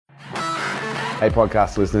Hey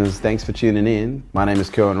podcast listeners, thanks for tuning in. My name is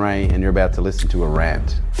Kerwin Ray and you're about to listen to a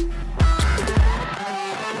rant.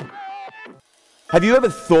 Have you ever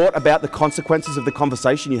thought about the consequences of the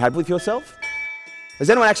conversation you had with yourself? Has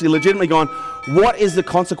anyone actually legitimately gone, what is the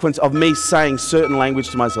consequence of me saying certain language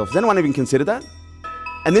to myself? Has anyone even considered that?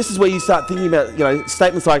 And this is where you start thinking about,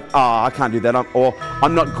 statements like, oh, I can't do that, or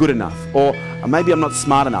I'm not good enough, or maybe I'm not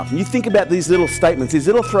smart enough. And you think about these little statements, these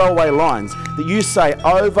little throwaway lines that you say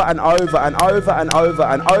over and over and over and over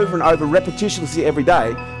and over and over repetitiously every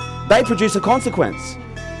day, they produce a consequence.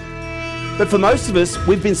 But for most of us,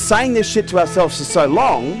 we've been saying this shit to ourselves for so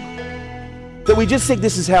long that we just think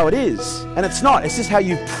this is how it is. And it's not. It's just how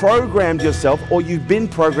you've programmed yourself or you've been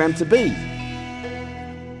programmed to be.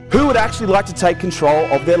 Who would actually like to take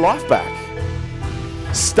control of their life back?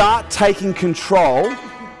 Start taking control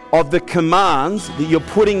of the commands that you're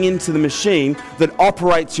putting into the machine that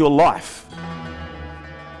operates your life.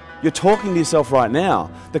 You're talking to yourself right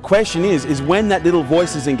now. The question is when that little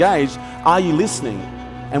voice is engaged, are you listening?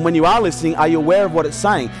 And when you are listening, are you aware of what it's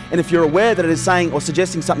saying? And if you're aware that it is saying or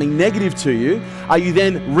suggesting something negative to you, are you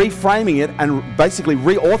then reframing it and basically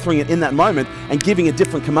reauthoring it in that moment and giving a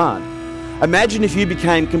different command? Imagine if you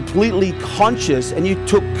became completely conscious and you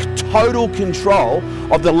took total control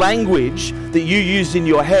of the language that you used in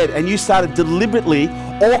your head and you started deliberately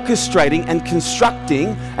orchestrating and constructing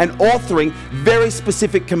and authoring very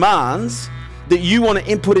specific commands that you want to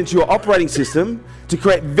input into your operating system to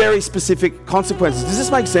create very specific consequences. Does this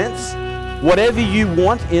make sense? Whatever you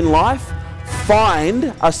want in life,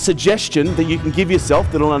 find a suggestion that you can give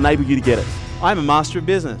yourself that will enable you to get it. I'm a master of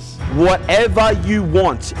business. Whatever you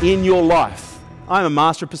want in your life, I'm a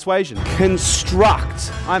master of persuasion.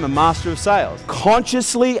 construct I'm a master of sales.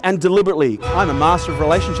 consciously and deliberately I'm a master of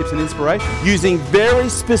relationships and inspiration. using very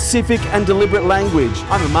specific and deliberate language.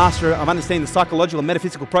 I'm a master of understanding the psychological and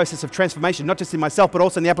metaphysical process of transformation, not just in myself, but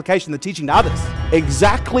also in the application and the teaching to others.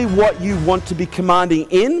 Exactly what you want to be commanding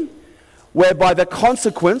in, whereby the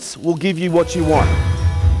consequence will give you what you want.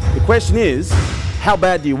 The question is, how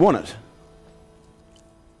bad do you want it?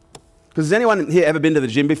 Because has anyone here ever been to the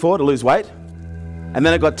gym before to lose weight? And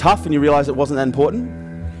then it got tough and you realize it wasn't that important?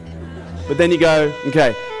 But then you go,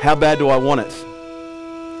 okay, how bad do I want it?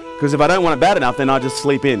 Because if I don't want it bad enough, then I just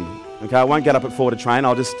sleep in. Okay, I won't get up at 4 to train,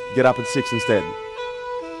 I'll just get up at 6 instead.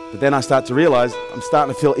 But then I start to realize I'm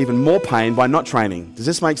starting to feel even more pain by not training. Does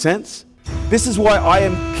this make sense? This is why I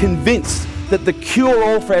am convinced that the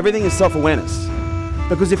cure-all for everything is self-awareness.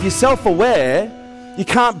 Because if you're self-aware, you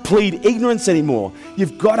can't plead ignorance anymore.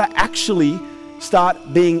 You've got to actually start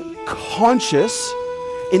being conscious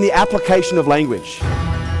in the application of language.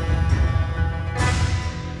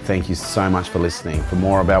 Thank you so much for listening. For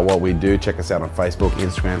more about what we do, check us out on Facebook,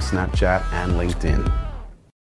 Instagram, Snapchat, and LinkedIn.